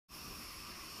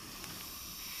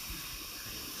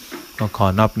ก็ขอ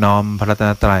นอบน้อมพระรัต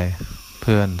นตรัยเ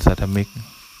พื่อนสัทธมิก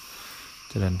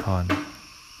เจริญพร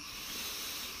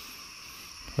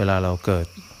เวลาเราเกิด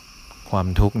ความ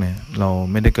ทุกข์เนี่ยเรา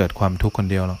ไม่ได้เกิดความทุกข์คน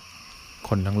เดียวหรอก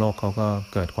คนทั้งโลกเขาก็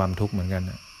เกิดความทุกข์เหมือนกัน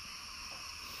นะ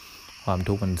ความ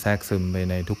ทุกข์มันแทรกซึมไป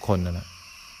ในทุกคนนั่นแหละ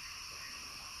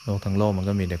โลกทั้งโลกมัน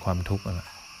ก็มีแต่ความทุกข์นั่นแหละ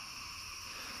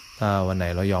ถ้าวันไหน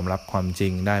เรายอมรับความจริ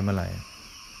งได้เมื่อไหร่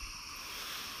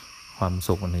ความ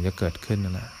สุขมันถึงจะเกิดขึ้น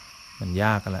นั่นแหละมันย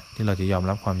ากกันแหละที่เราจะยอม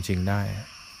รับความจริงได้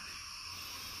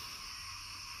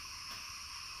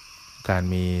การ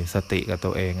มีสติกับตั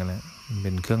วเองนั่นแหละมันเ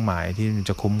ป็นเครื่องหมายที่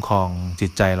จะคุ้มครองจิ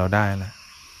ตใจเราได้แหละ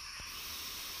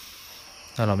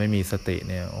ถ้าเราไม่มีสติ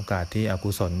เนี่ยโอกาสที่อ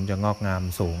กุศลจะงอกงาม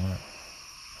สูง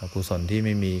อกุศลที่ไ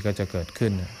ม่มีก็จะเกิดขึ้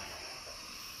น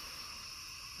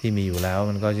ที่มีอยู่แล้ว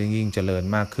มันก็ยิ่งเจริญ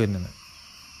มากขึ้น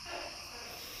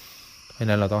เพราะ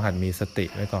นั้นเราต้องหัดมีสติ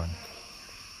ไว้ก่อน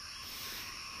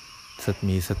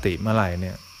มีสติเมื่อไหร่เ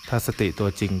นี่ยถ้าสติตัว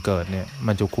จริงเกิดเนี่ย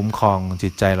มันจะคุ้มครองจิ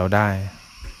ตใจเราได้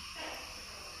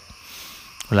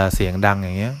เวลาเสียงดังอ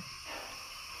ย่างเงี้ย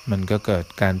มันก็เกิด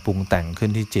การปรุงแต่งขึ้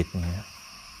นที่จิตเ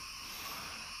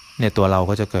นี่ยตัวเรา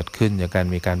ก็จะเกิดขึ้นจากการ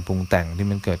มีการปรุงแต่งที่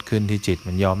มันเกิดขึ้นที่จิต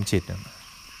มันย้อมจิต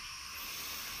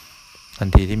ทัน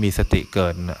ทีที่มีสติเกิ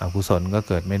ดอกุศลก็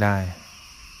เกิดไม่ได้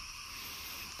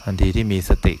ทันทีที่มี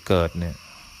สติเกิดเนี่ย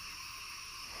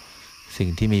สิ่ง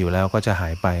ที่มีอยู่แล้วก็จะห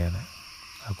ายไปนะ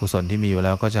อกุศลที่มีอยู่แ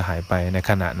ล้วก็จะหายไปใน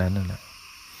ขณะนั้นนะ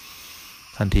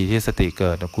ทันทีที่สติเ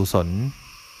กิดอกุศล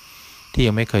ที่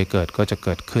ยังไม่เคยเกิดก็จะเ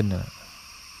กิดขึ้นนะ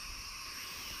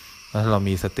แล้วถ้าเรา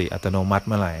มีสติอัตโนมัติ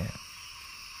เมื่อไหร่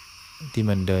ที่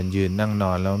มันเดินยืนนั่งน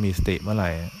อนแล้วมีสติเมื่อไห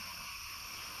ร่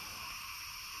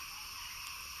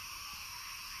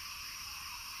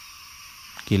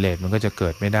กิเลสมันก็จะเกิ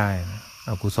ดไม่ได้นะ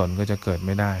อกุศลก็จะเกิดไ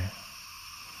ม่ได้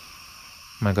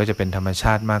มันก็จะเป็นธรรมช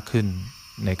าติมากขึ้น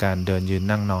ในการเดินยืน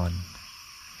นั่งนอน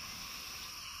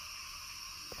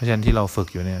เพราะฉะนั้นที่เราฝึก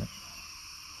อยู่เนี่ย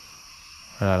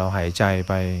เวลาเราหายใจ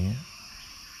ไป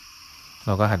เร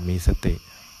าก็หัดมีสติ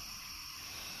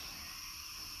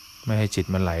ไม่ให้จิต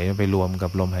มันไหลไปรวมกั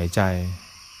บลมหายใจ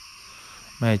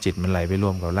ไม่ให้จิตมันไหลไปร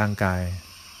วมกับร่างกาย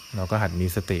เราก็หัดมี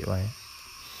สติไว้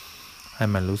ให้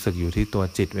มันรู้สึกอยู่ที่ตัว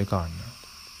จิตไว้ก่อน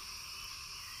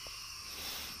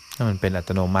ถ้ามันเป็นอัต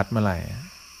โนมัติเมื่อไหร่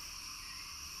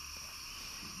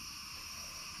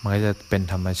มันก็จะเป็น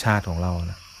ธรรมชาติของเรา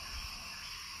นะ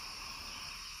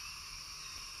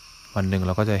วันหนึ่งเ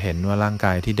ราก็จะเห็นว่าร่างก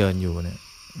ายที่เดินอยู่เนี่ย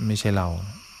ไม่ใช่เรา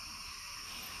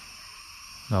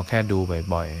แค่ดู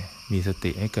บ่อยๆมีส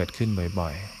ติให้เกิดขึ้นบ่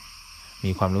อยๆ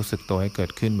มีความรู้สึกตัวให้เกิ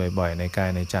ดขึ้นบ่อยๆในกาย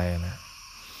ในใจนะ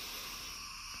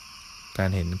การ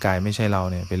เห็นกายไม่ใช่เรา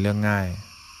เนี่ยเป็นเรื่องง่าย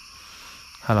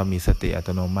ถ้าเรามีสติอัต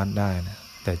โนมัติได้นะ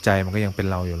แต่ใจมันก็ยังเป็น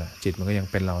เราอยู่แหละจิตมันก็ยัง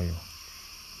เป็นเราอยู่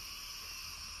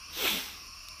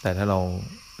แต่ถ้าเรา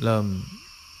เริ่ม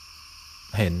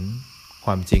เห็นค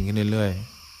วามจริงขึ้นเรื่อย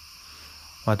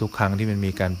ๆว่าทุกครั้งที่มัน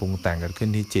มีการปรุงแต่งเกิดขึ้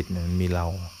นที่จิตเนี่ยมันมีเรา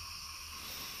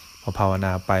พอภาวน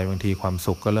าไปบางทีความ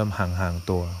สุขก็เริ่มห่างๆ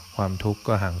ตัวความทุกข์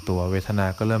ก็ห่างตัวเวทนา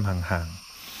ก็เริ่มห่าง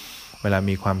ๆเวลา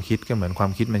มีความคิดก็เหมือนควา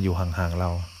มคิดมันอยู่ห่างๆเรา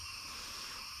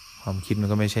ความคิดมัน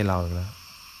ก็ไม่ใช่เราอีกแล้ว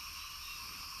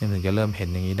นี่ถึงจะเริ่มเห็น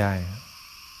อย่างนี้ได้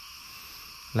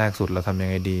แรกสุดเราทำยัง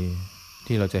ไงดี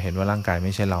ที่เราจะเห็นว่าร่างกายไ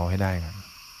ม่ใช่เราให้ได้กัน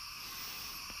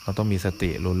เราต้องมีสติ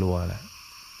รัวๆแหละ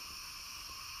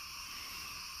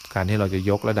การที่เราจะ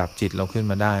ยกระดับจิตเราขึ้น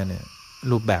มาได้เนี่ย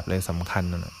รูปแบบเลยสำคัญ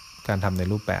นะการทำใน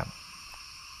รูปแบบ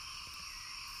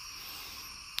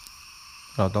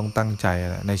เราต้องตั้งใจ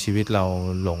ในชีวิตเรา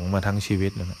หลงมาทั้งชีวิ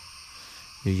ตนะ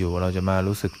อยู่ๆเราจะมา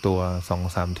รู้สึกตัว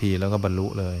 2-3 ทีแล้วก็บรรลุ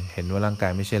เลยเห็นว่าร่างกา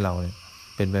ยไม่ใช่เราเนี่ย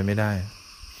เป็นไปไม่ได้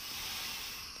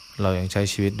เรายังใช้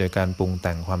ชีวิตโดยการปรุงแ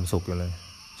ต่งความสุขอยู่เลย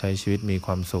ใช้ชีวิตมีค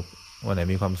วามสุขวันไหน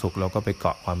มีความสุขเราก็ไปเก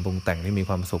าะความปรุงแต่งที่มี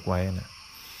ความสุขไว้นะ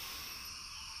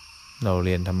เราเ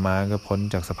รียนธรรมะก็พ้น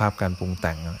จากสภาพการปรุงแ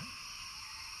ต่งนะ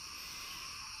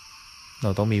เรา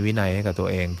ต้องมีวินัยให้กับตัว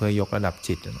เองเพื่อยกระดับ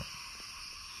จิตนะ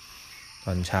ต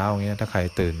อนเช้าอย่างเงี้ยถ้าใคร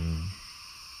ตื่น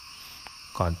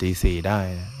ก่อนตี 4ได้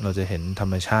เราจะเห็นธร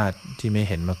รมชาติที่ไม่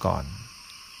เห็นมาก่อน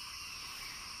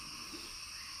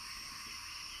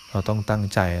เราต้องตั้ง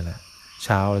ใจแหละเ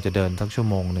ช้าเราจะเดินสักชั่ว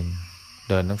โมงหนึ่ง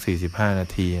เดินตั้ง45 นา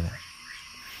ทีนะ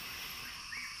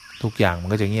ทุกอย่างมัน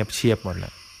ก็จะเงียบเชียบหมดแหล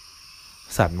ะ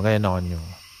สัตว์มันก็จะนอนอยู่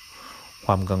ค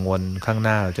วามกังวลข้างห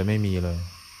น้าเราจะไม่มีเลย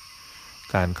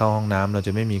การเข้าห้องน้ำเราจ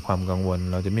ะไม่มีความกังวล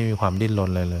เราจะไม่มีความดิ้นรน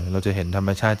เลยเราจะเห็นธรรม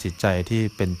ชาติจิตใจที่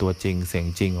เป็นตัวจริงเสียง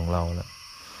จริงของเรา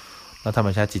แล้วธรรม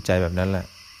ชาติจิตใจแบบนั้นแหละ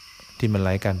ที่มันไ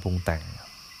ร้การปรุงแต่ง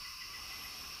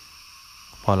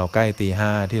พอเราใกล้ตี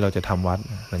 5ที่เราจะทำวัด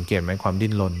สังเกตไหมความดิ้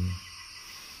นรน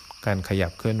การขยั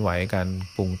บเคลื่อนไหวการ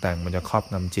ปรุงแต่งมันจะครอบ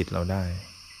งำจิตเราได้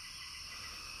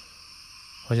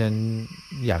ราะฉะนั้น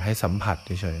อยากให้สัมผัส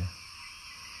เฉย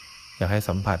ๆอยากให้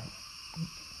สัมผัส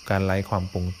การไร้ความ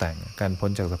ปรุงแต่งการพ้น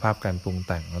จากสภาพการปรุง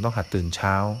แต่งเราต้องหัดตื่นเ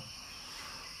ช้า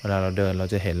เวลาเราเดินเรา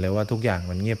จะเห็นเลยว่าทุกอย่าง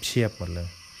มันเงียบเชียบหมดเลย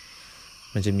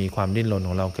มันจะมีความดิ้นรนข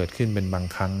องเราเกิดขึ้นเป็นบาง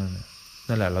ครั้ง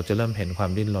นั่นแหละเราจะเริ่มเห็นควา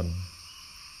มดิ้นรน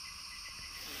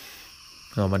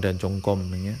เรามาเดินจงกรม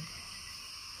อย่างเงี้ย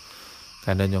ก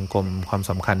ารเดินจงกรมความ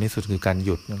สำคัญที่สุดคือการห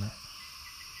ยุดนั่นแหละ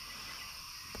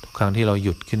ทุกครั้งที่เราห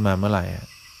ยุดขึ้นมาเมื่อไหร่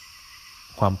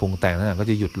ความปรุงแต่งนั้นก็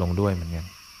จะหยุดลงด้วยเหมือนกัน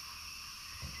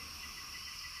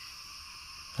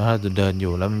ถ้าเราเดินอ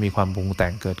ยู่แล้วมันมีความปรุงแต่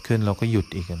งเกิดขึ้นเราก็หยุด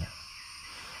อีกนะ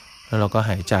แล้วเราก็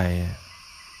หายใจ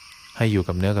ให้อยู่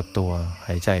กับเนื้อกับตัวห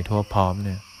ายใจทั่วพร้อมเ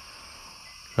นี่ย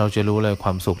เราจะรู้เลยคว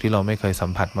ามสุขที่เราไม่เคยสั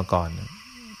มผัสมาก่อน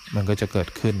มันก็จะเกิด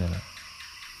ขึ้นนะ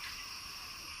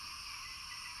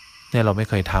เนี่ยเราไม่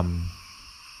เคยท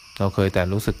ำเราเคยแต่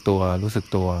รู้สึกตัว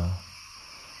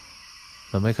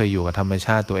เราไม่เคยอยู่กับธรรมช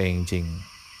าติตัวเองจริง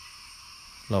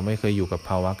เราไม่เคยอยู่กับ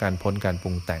ภาวะการพ้นการป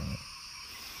รุงแต่ง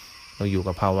เราอยู่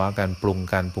กับภาวะการปรุง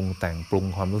แต่งปรุง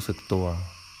ความรู้สึกตัว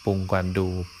ปรุงการดู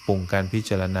ปรุงการพิ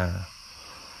จารณา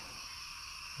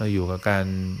เราอยู่กับการ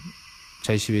ใ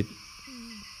ช้ชีวิต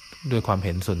ด้วยความเ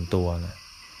ห็นส่วนตัวนะ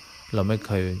เราไม่เ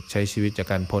คยใช้ชีวิตจาก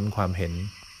การพ้นความเห็น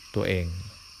ตัวเอง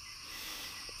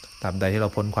ตราบใดที่เรา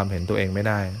พ้นความเห็นตัวเองไม่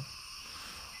ได้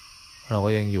เราก็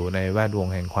ยังอยู่ในแวดวง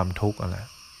แห่งความทุกข์นั่นแหละ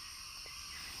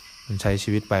มันใช้ชี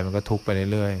วิตไปมันก็ทุกข์ไป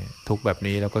เรื่อยๆทุกข์แบบ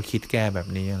นี้แล้วก็คิดแก้แบบ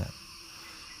นี้แหละ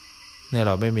เนี่ยเ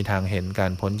ราไม่มีทางเห็นกา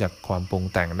รพ้นจากความปรุง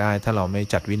แต่งได้ถ้าเราไม่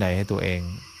จัดวินัยให้ตัวเอง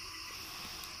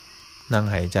นั่ง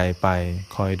หายใจไป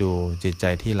คอยดูจิตใจ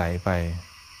ที่ไหลไป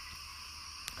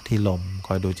ที่ลมค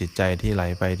อยดูจิตใจที่ไหล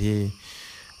ไปที่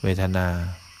เวทนา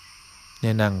เ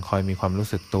นี่ยนั่งคอยมีความรู้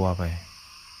สึกตัวไป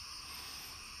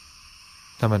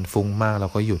ถ้ามันฟุ้งมากเรา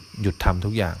ก็หยุดทำทุ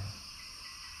กอย่าง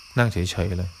นั่งเฉย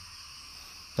ๆเลย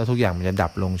แล้วทุกอย่างมันจะดั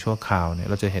บลงชั่วคราวเนี่ย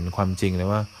เราจะเห็นความจริงเลย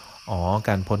ว่าอ๋อก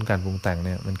ารพ้นการปรุงแต่งเ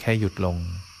นี่ยมันแค่หยุดลง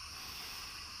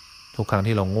ทุกครั้ง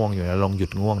ที่เราง่วงอยู่แล้วลองหยุ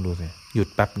ดง่วงดูสิหยุด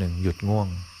แป๊บหนึ่งหยุดง่วง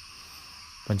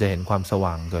มันจะเห็นความส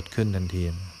ว่างเกิดขึ้นทันที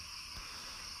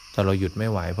แต่เราหยุดไม่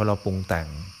ไหวเพราะเราปรุงแต่ง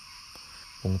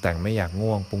ไม่อยาก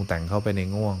ง่วงปรุงแต่งเข้าไปใน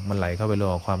ง่วงมันไหลเข้าไปร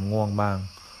อความง่วงบ้าง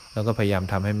แล้วก็พยายาม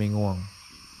ทำให้ไม่ง่วง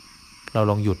เรา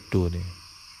ลองหยุดดูดิ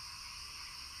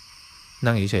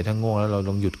นั่งเฉยๆถ้าง่วงแล้วเราล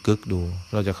องหยุดกึกดู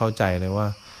เราจะเข้าใจเลยว่า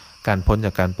การพ้นจ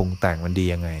ากการปรุงแต่งมันดี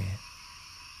ยังไง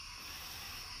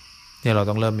เนี่ยเรา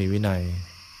ต้องเริ่มมีวินัย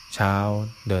เช้า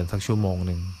เดินสักชั่วโมงห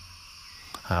นึ่ง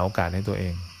หาโอกาสให้ตัวเอ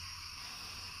ง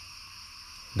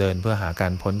เดินเพื่อหากา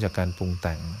รพ้นจากการปรุงแ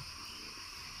ต่ง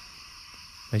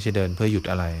ไม่ใช่เดินเพื่อหยุด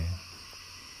อะไร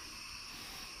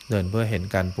เดินเพื่อเห็น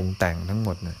การปรุงแต่งทั้งหม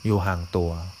ดนะอยู่ห่างตั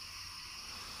ว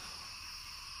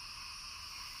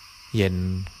เย็น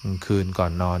กลางคืนก่อ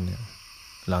นนอนเนี่ย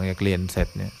หลังจากเรียนเสร็จ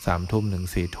เนี่ย3 ทุ่มถึง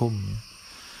4 ทุ่ม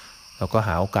เราก็ห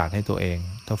าโอกาสให้ตัวเอง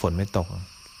ถ้าฝนไม่ตก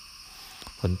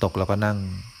เราก็นั่ง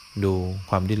ดู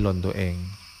ความดิ้นรนตัวเอง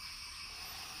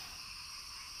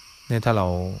เนี่ยถ้าเรา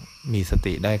มีส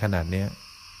ติได้ขนาดนี้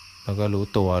เราก็รู้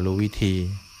ตัวรู้วิธี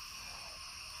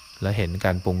และเห็นก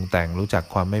ารปรุงแต่งรู้จัก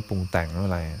ความไม่ปรุงแต่งเมื่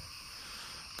อไหร่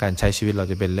การใช้ชีวิตเรา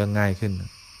จะเป็นเรื่องง่ายขึ้น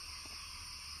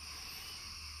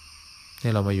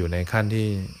นี่เรามาอยู่ในขั้นที่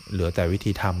เหลือแต่วิ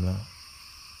ธีทำแล้ว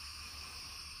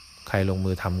ใครลง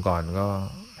มือทำก่อนก็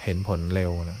เห็นผลเร็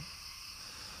วนะ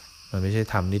มันไม่ใช่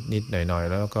ทำนิดๆหน่อยๆ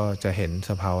แล้วก็จะเห็น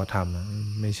สภาวะธรรม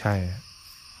ไม่ใช่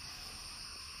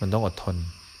มันต้องอดทน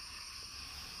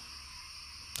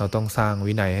เราต้องสร้าง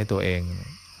วินัยให้ตัวเอง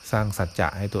สร้างสัจจะ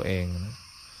ให้ตัวเอง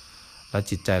แล้ว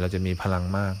จิตใจเราจะมีพลัง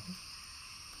มาก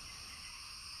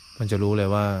มันจะรู้เลย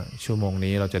ว่าชั่วโมง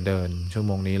นี้เราจะเดินชั่วโ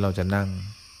มงนี้เราจะนั่ง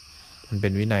มันเป็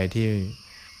นวินัยที่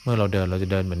เมื่อเราเดินเราจะ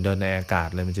เดินเหมือนเดินในอากาศ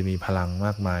เลยมันจะมีพลังม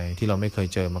ากมายที่เราไม่เคย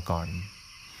เจอมาก่อน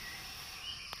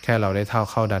แค่เราได้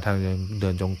เข้าทางเดิ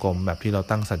นจงกรมแบบที่เรา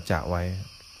ตั้งสัจจะไว้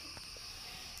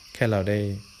แค่เราได้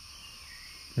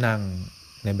นั่ง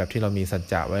ในแบบที่เรามีสัจ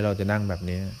จะไว้เราจะนั่งแบบ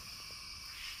นี้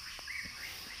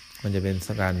มันจะเป็น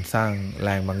การสร้างแร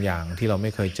งบางอย่างที่เราไ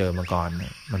ม่เคยเจอมาก่อน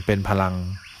มันเป็นพลัง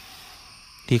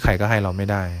ที่ใครก็ให้เราไม่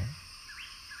ได้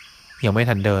ยังไม่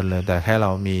ทันเดินเลยแต่แค่เร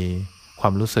ามีควา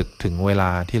มรู้สึกถึงเวลา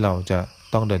ที่เราจะ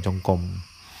ต้องเดินจงกรม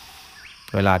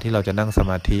เวลาที่เราจะนั่งส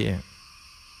มาธิ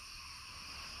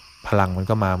พลังมัน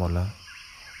ก็มาหมดแล้ว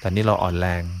แต่นี่เราอ่อนแร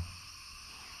ง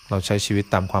เราใช้ชีวิต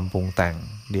ตามความปรุงแต่ง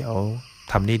เดี๋ยว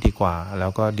ทำนี่ดีกว่าแล้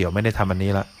วก็เดี๋ยวไม่ได้ทำอัน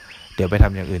นี้ละเดี๋ยวไปท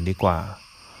ำอย่างอื่นดีกว่า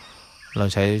เรา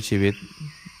ใช้ชีวิต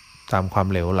ตามความ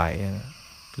เหลวไ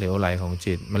หลของ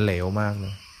จิตมันเหลวมากเล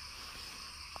ย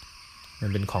มัน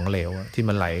เป็นของเหลวที่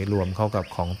มันไหลรวมเข้ากับ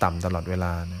ของต่ำตลอดเวล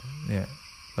าเนี่ย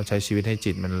เราใช้ชีวิตให้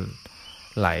จิตมัน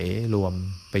ไหลรวม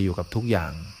ไปอยู่กับทุกอย่า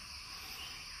ง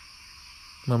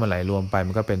เมื่อมันไหลรวมไป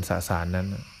มันก็เป็นสสารนั้น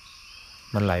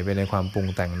มันไหลไปในความปรุง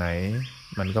แต่งไหน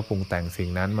มันก็ปรุงแต่งสิ่ง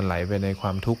นั้นมันไหลไปในคว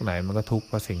ามทุกข์ไหนมันก็ทุกข์เ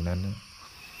พราะสิ่งนั้น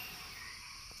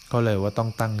ก็เลยว่าต้อง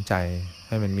ตั้งใจใ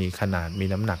ห้มันมีขนาดมี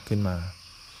น้ำหนักขึ้นมา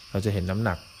เราจะเห็นน้ำห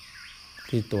นัก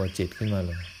ที่ตัวจิตขึ้นมาเ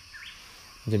ลย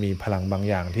มันจะมีพลังบาง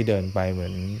อย่างที่เดินไปเหมื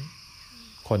อน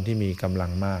คนที่มีกำลั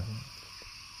งมาก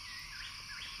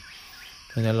เ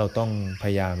พราะฉะนั้นเราต้องพ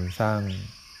ยายามสร้าง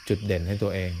จุดเด่นให้ตั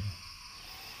วเอง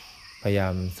พยายา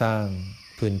มสร้าง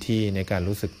พื้นที่ในการ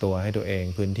รู้สึกตัวให้ตัวเอง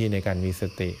พื้นที่ในการมีส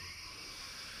ติ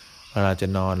เวลาจะ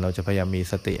นอนเราจะพยายามมี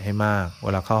สติให้มากเว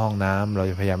ลาเข้าห้องน้ำเรา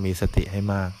จะพยายามมีสติให้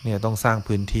มากเนี่ยต้องสร้าง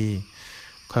พื้นที่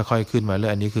ค่อยๆขึ้นมาเรื่อ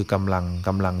ยอันนี้คือกำ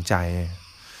ลังใจ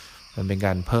มันเป็นก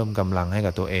ารเพิ่มกำลังให้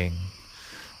กับตัวเอง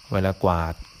เวลากวา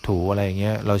ดถูอะไรอย่างเ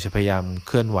งี้ยเราจะพยายามเ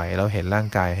คลื่อนไหวเราเห็นร่าง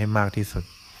กายให้มากที่สุด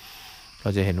เรา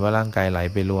จะเห็นว่าร่างกายไหล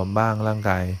ไปรวมบ้างร่าง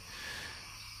กาย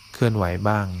เคลื่อนไหว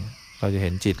บ้างเราจะเห็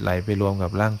นจิตไหลไปรวมกั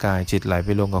บร่างกายจิตไหลไป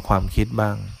รวมกับความคิดบ้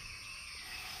าง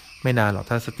ไม่นานหรอก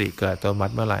ถ้าสติเกิดอัตโนมั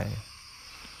ติเมื่อไหร่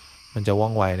มันจะว่อ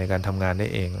งไวในการทำงานได้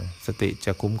เองสติจ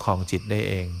ะคุ้มครองจิตได้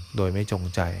เองโดยไม่จง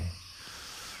ใจ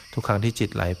ทุกครั้งที่จิต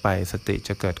ไหลไปสติจ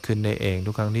ะเกิดขึ้นได้เอง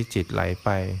ทุกครั้งที่จิตไหลไป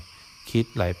คิด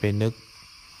ไหลไปนึก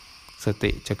ส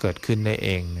ติจะเกิดขึ้นได้เอ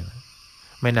ง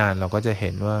ไม่นานเราก็จะเห็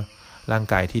นว่าร่าง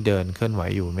กายที่เดินเคลื่อนไหว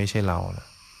อยู่ไม่ใช่เร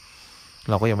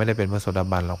าก็ยังไม่ได้เป็นพระโสดา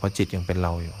บันหรอกเพราะจิตยังเป็นเร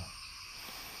าอยู่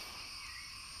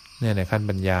เนี่ยในขั้น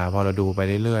ปัญญาพอเราดูไป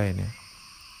เรื่อยๆเนี่ย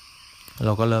เร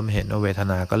าก็เริ่มเห็นว่าเวท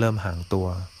นาก็เริ่มห่างตัว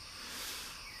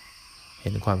เห็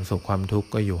นความสุขความทุกข์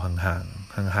ก็อยู่ห่า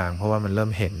งเพราะว่ามันเริ่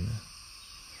มเห็น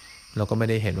เราก็ไม่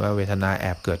ได้เห็นว่าเวทนาแอ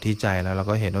บเกิดที่ใจแล้วเรา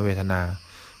ก็เห็นว่าเวทนา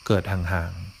เกิดห่า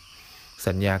ง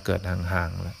สัญญาเกิดห่าง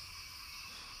แล้ว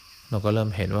เราก็เริ่ม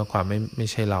เห็นว่าความไม่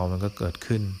ใช่เรามันก็เกิด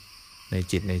ขึ้นใน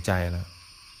จิตในใจแล้ว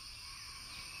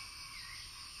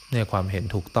เนี่ยความเห็น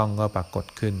ถูกต้องก็ปรากฏ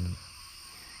ขึ้น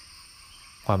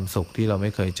ความสุขที่เราไ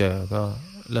ม่เคยเจอก็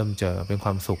เริ่มเจอเป็นคว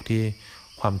ามสุขที่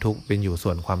ความทุกข์เป็นอยู่ส่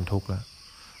วนความทุกข์แล้ว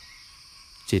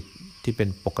จิตที่เป็น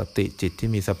ปกติจิตที่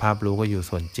มีสภาพรู้ก็อยู่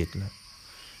ส่วนจิตแล้ว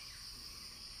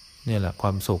เนี่ยแหละคว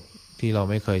ามสุขที่เรา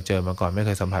ไม่เคยเจอมาก่อนไม่เค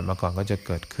ยสัมผัสมาก่อนก็จะเ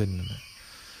กิดขึ้น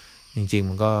จริงๆ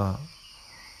มัน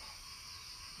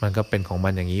ก็เป็นของมั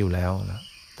นอย่างนี้อยู่แล้วนะ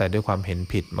แต่ด้วยความเห็น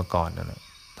ผิดมาก่อนนะ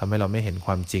ทำให้เราไม่เห็นค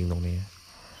วามจริงตรงนี้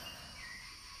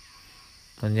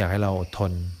นั้นอยากให้เราอดท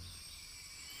น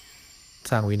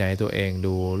สร้างวินัยตัวเอง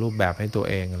ดูรูปแบบให้ตัว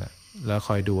เองแหละแล้วค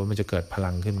อยดูว่ามันจะเกิดพลั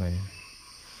งขึ้นไหม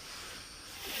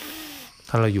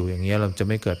ถ้าเราอยู่อย่างนี้เราจะ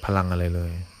ไม่เกิดพลังอะไรเล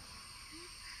ย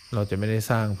เราจะไม่ได้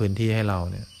สร้างพื้นที่ให้เรา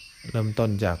เนี่ยเริ่มต้น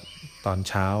จากตอน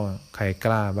เช้าใครก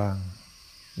ล้าบ้าง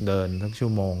เดินสักชั่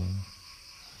วโมง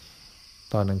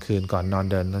ตอนกลางคืนก่อนนอน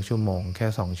เดินสักชั่วโมงแค่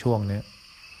2 ช่วงเนี้ย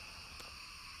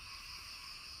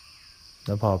แ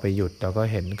ล้วพอไปหยุดเราก็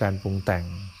เห็นการปรุงแต่ง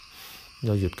เร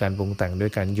าหยุดการปรุงแต่งด้ว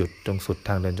ยการหยุดตรงสุดท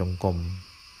างเดินจงกรม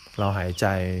เราหายใจ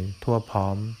ทั่วพร้อ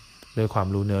มด้วยความ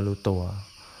รู้เนื้อรู้ตัว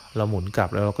เราหมุนกลับ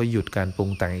แล้วเราก็หยุดการปรุง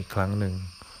แต่งอีกครั้งหนึ่ง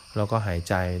เราก็หาย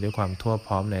ใจด้วยความทั่วพ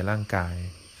ร้อมในร่างกาย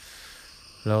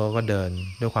แล้วก็เดิน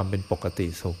ด้วยความเป็นปกติ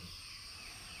สุข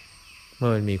เมื่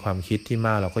อมันมีความคิดที่ม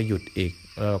ากเราก็หยุดอีก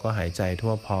แล้วเราก็หายใจทั่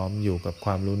วพร้อมอยู่กับค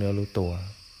วามรู้เนื้อรู้ตัว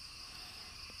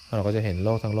เราก็จะเห็นโล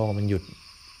กทั้งโลกมันหยุด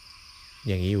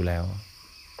อย่างนี้อยู่แล้ว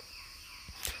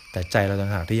แต่ใจเราต่า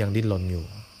งหากที่ยังดิ้นรนอยู่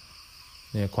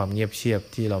เนี่ยความเงียบเชียบ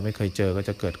ที่เราไม่เคยเจอก็จ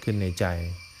ะเกิดขึ้นในใจ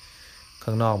ข้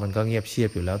างนอกมันก็เงียบเชียบ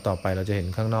อยู่แล้วต่อไปเราจะเห็น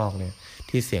ข้างนอกเนี่ย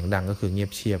ที่เสียงดังก็คือเงีย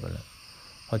บเชียบแหละ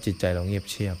เพราะจิตใจเราเงียบ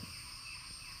เชีย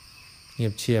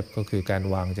บก็คือการ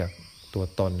วางจากตัว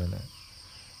ตนนั่นแหละ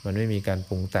มันไม่มีการป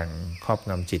รุงแต่งครอบ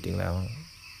งำจิตอีกแล้ว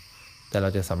แต่เรา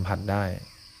จะสัมผัสได้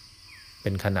เป็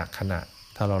นขณะ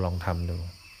ถ้าเราลองทำดู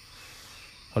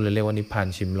เขาเลยเรียกว่านิพพาน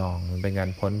ชิมลองมันเป็นการ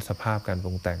พ้นสภาพการป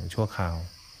รุงแต่งชั่วคราว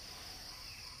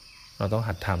เราต้อง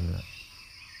หัดท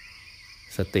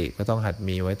ำสติก็ต้องหัด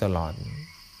มีไว้ตลอด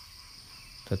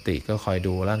สติก็คอย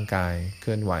ดูร่างกายเค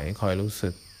ลื่อนไหวคอยรู้สึ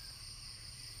ก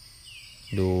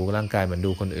ดูร่างกายเหมือน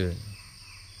ดูคนอื่น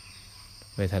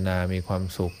เวทนามีความ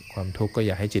สุขความทุกข์ก็อ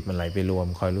ย่าให้จิตมันไหลไปรวม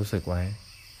คอยรู้สึกไว้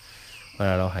เวล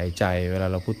าเราหายใจเวลา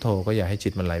เราพุทโธก็อย่าให้จิ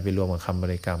ตมันไหลไปรวมกับคำบ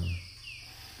ริกรรม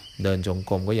เดินจง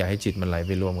กรมก็อย่าให้จิตมันไหลไ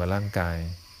ปรวมกับร่างกาย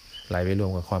ไหลไปรว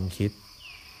มกับความคิด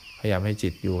พยายามให้จิ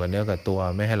ตอยู่กับเนื้อกับตัว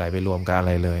ไม่ให้ไหลไปรวมกับอะไ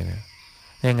รเลยเนี่ย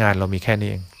งานเรามีแค่นี้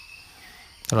เอง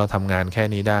ถ้าเราทำงานแค่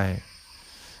นี้ได้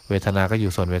เวทนาก็อ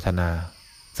ยู่ส่วนเวทนา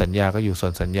สัญญาก็อยู่ส่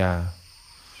วนสัญญา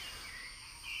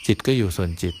จิตก็อยู่ส่วน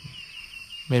จิต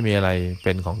ไม่มีอะไรเ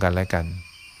ป็นของกันและกัน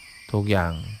ทุกอย่า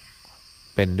ง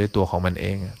เป็นด้วยตัวของมันเอ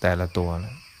งแต่ละตัว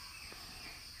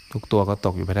ทุกตัวก็ต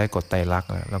กอยู่ภายใต้กฎไตรลักษณ์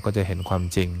แล้วก็จะเห็นความ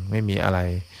จริงไม่มีอะไร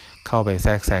เข้าไปแท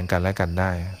รกแซงกันและกันไ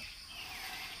ด้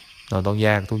เราต้องแย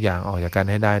กทุกอย่างออกจากกัน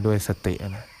ให้ได้ด้วยสติ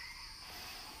นะ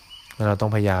แล้วเราต้อ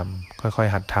งพยายามค่อย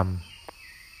ๆหัดท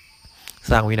ำ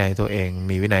สร้างวินัยตัวเอง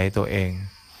มีวินัยตัวเอง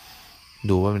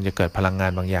ดูว่ามันจะเกิดพลังงา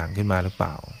นบางอย่างขึ้นมาหรือเป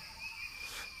ล่า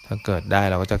ถ้าเกิดได้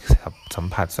เราก็จะสัม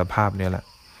ผัสสภาพนี้แหละ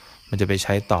มันจะไปใ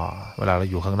ช้ต่อเวลาเรา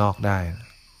อยู่ข้างนอกได้